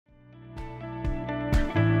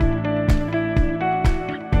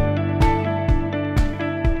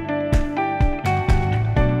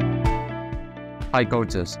Hi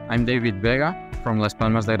coaches, I'm David Vega from Las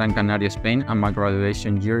Palmas de Gran Canaria, Spain, and my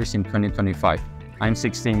graduation year is in 2025. I'm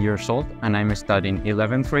 16 years old and I'm studying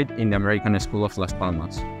 11th grade in the American School of Las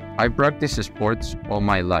Palmas. I practiced sports all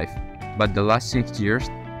my life, but the last 6 years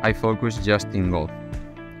I focused just in golf.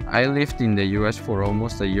 I lived in the US for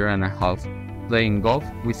almost a year and a half, playing golf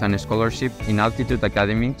with a scholarship in altitude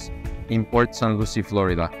academics in Port St. Lucie,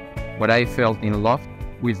 Florida, where I fell in love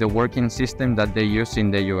with the working system that they use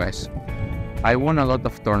in the US. I won a lot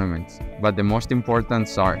of tournaments, but the most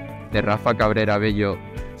important are the Rafa Cabrera Bello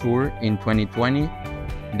Tour in 2020,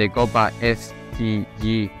 the Copa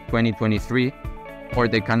STG 2023, or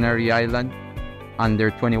the Canary Island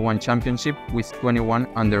Under 21 Championship with 21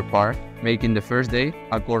 under par, making the first day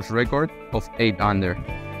a course record of 8 under.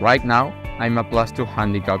 Right now, I'm a +2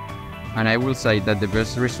 handicap, and I will say that the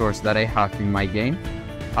best resource that I have in my game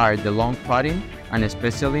are the long putting and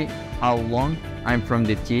especially how long I'm from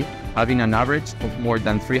the tee, having an average of more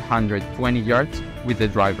than 320 yards with the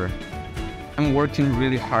driver. I'm working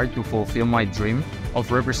really hard to fulfill my dream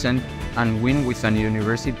of represent and win with a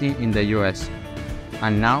university in the US.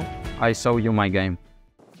 And now, I show you my game.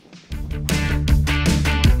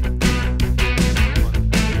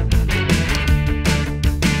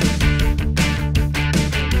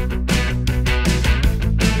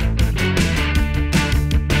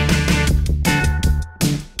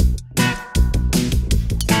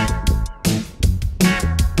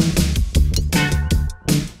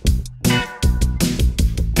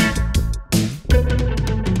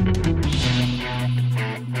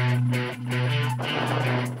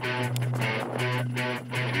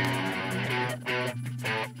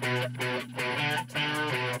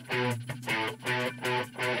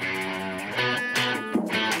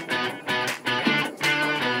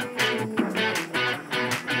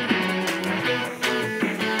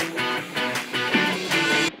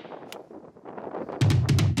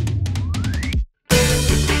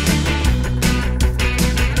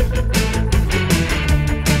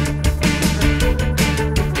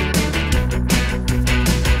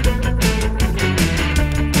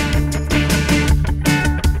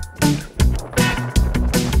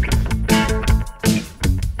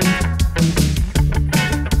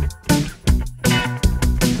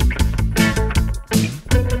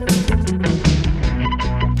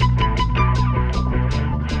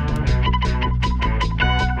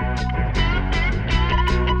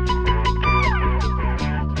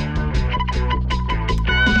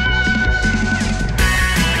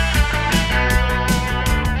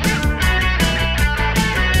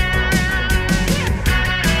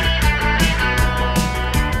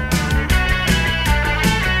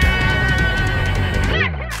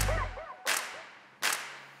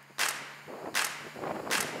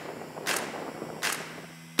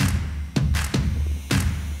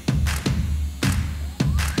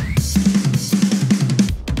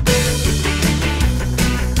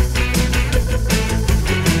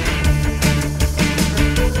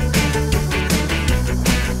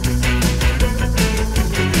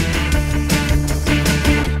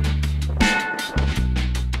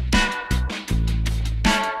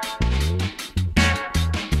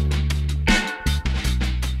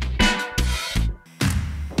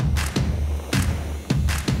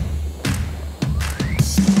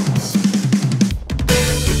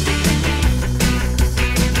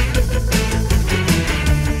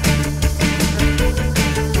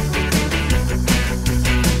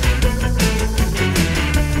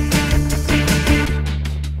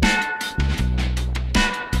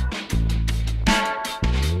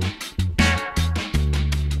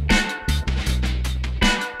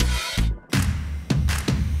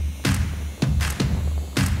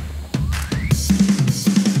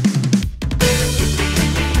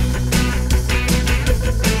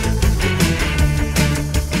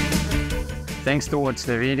 Thanks to watch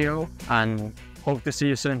the video and hope to see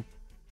you soon.